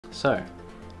So,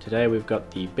 today we've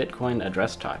got the Bitcoin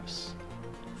address types.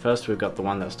 First we've got the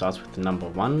one that starts with the number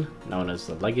 1, known as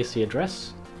the legacy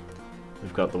address.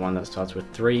 We've got the one that starts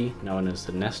with 3, known as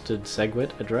the nested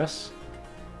SegWit address.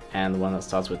 And the one that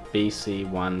starts with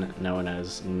BC1, known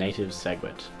as native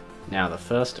SegWit. Now the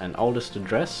first and oldest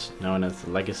address, known as the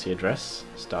legacy address,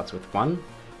 starts with 1,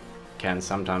 can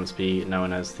sometimes be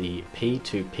known as the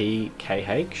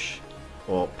P2P-KH,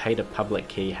 or pay to public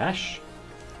key hash,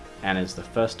 and is the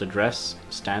first address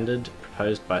standard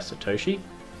proposed by Satoshi,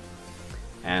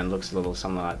 and looks a little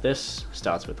something like this.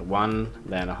 Starts with a 1,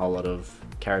 then a whole lot of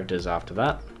characters after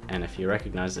that, and if you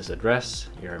recognize this address,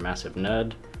 you're a massive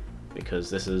nerd,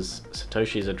 because this is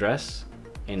Satoshi's address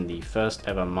in the first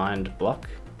ever mined block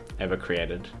ever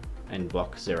created in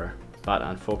block 0. But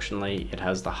unfortunately it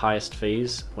has the highest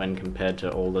fees when compared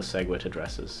to all the SegWit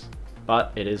addresses.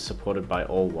 But it is supported by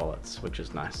all wallets, which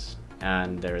is nice.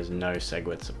 And there is no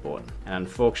SegWit support. And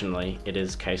unfortunately it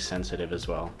is case sensitive as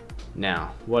well.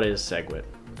 Now, what is SegWit?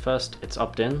 First, it's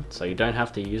opt-in, so you don't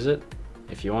have to use it.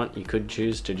 If you want, you could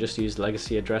choose to just use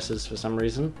legacy addresses for some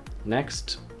reason.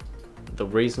 Next, the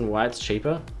reason why it's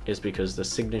cheaper is because the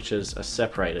signatures are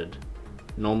separated.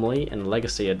 Normally in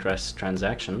legacy address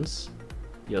transactions,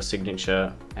 your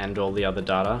signature and all the other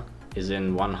data is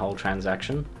in one whole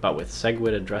transaction, but with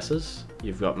SegWit addresses,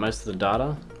 you've got most of the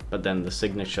data, but then the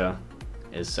signature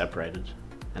is separated.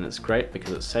 And it's great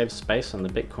because it saves space on the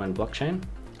Bitcoin blockchain,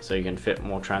 so you can fit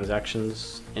more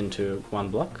transactions into one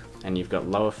block, and you've got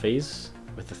lower fees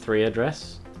with the 3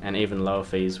 address, and even lower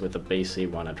fees with the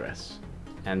BC1 address.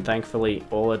 And thankfully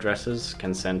all addresses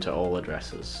can send to all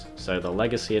addresses. So the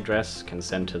legacy address can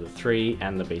send to the 3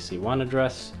 and the BC1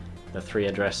 address, the 3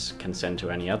 address can send to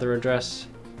any other address,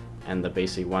 and the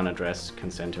BC1 address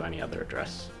can send to any other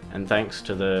address. And thanks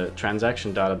to the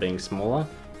transaction data being smaller,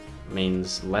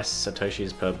 means less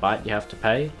Satoshis per byte you have to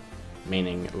pay,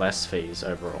 meaning less fees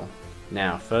overall.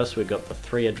 Now first we've got the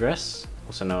 3 address,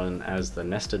 also known as the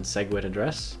nested SegWit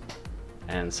address,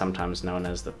 and sometimes known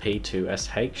as the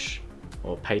P2SH,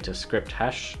 or pay to script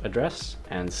hash address,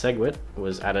 and SegWit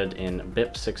was added in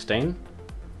BIP 16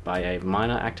 by a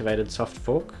miner activated soft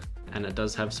fork, and it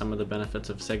does have some of the benefits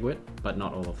of SegWit, but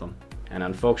not all of them. And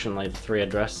unfortunately the 3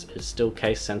 address is still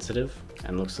case sensitive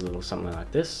and looks a little something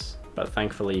like this, but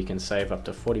thankfully you can save up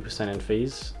to 40% in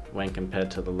fees when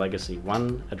compared to the legacy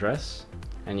 1 address,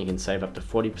 and you can save up to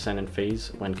 40% in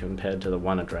fees when compared to the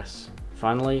 1 address.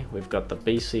 Finally, we've got the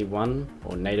BC1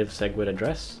 or native SegWit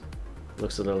address.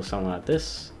 Looks a little something like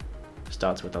this.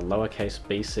 Starts with a lowercase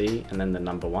bc and then the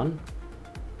number 1,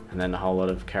 and then a whole lot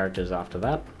of characters after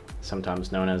that,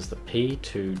 sometimes known as the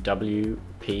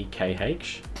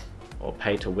P2WPKH, or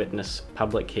pay to witness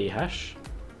public key hash.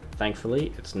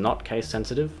 Thankfully it's not case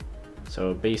sensitive,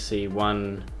 so a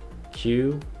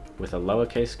BC1Q with a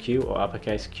lowercase q or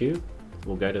uppercase q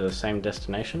will go to the same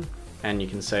destination, and you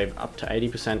can save up to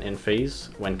 80% in fees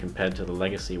when compared to the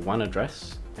legacy 1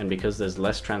 address. And because there's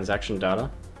less transaction data,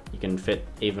 you can fit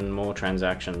even more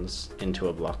transactions into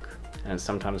a block, and it's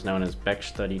sometimes known as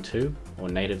BEX32 or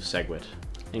native SegWit.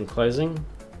 In closing,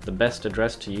 the best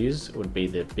address to use would be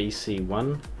the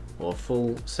BC1 or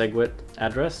full SegWit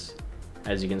address,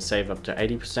 as you can save up to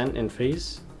 80% in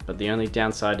fees, but the only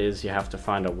downside is you have to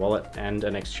find a wallet and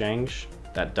an exchange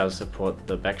that does support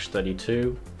the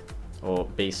BEX32 or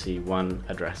BC1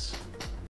 address.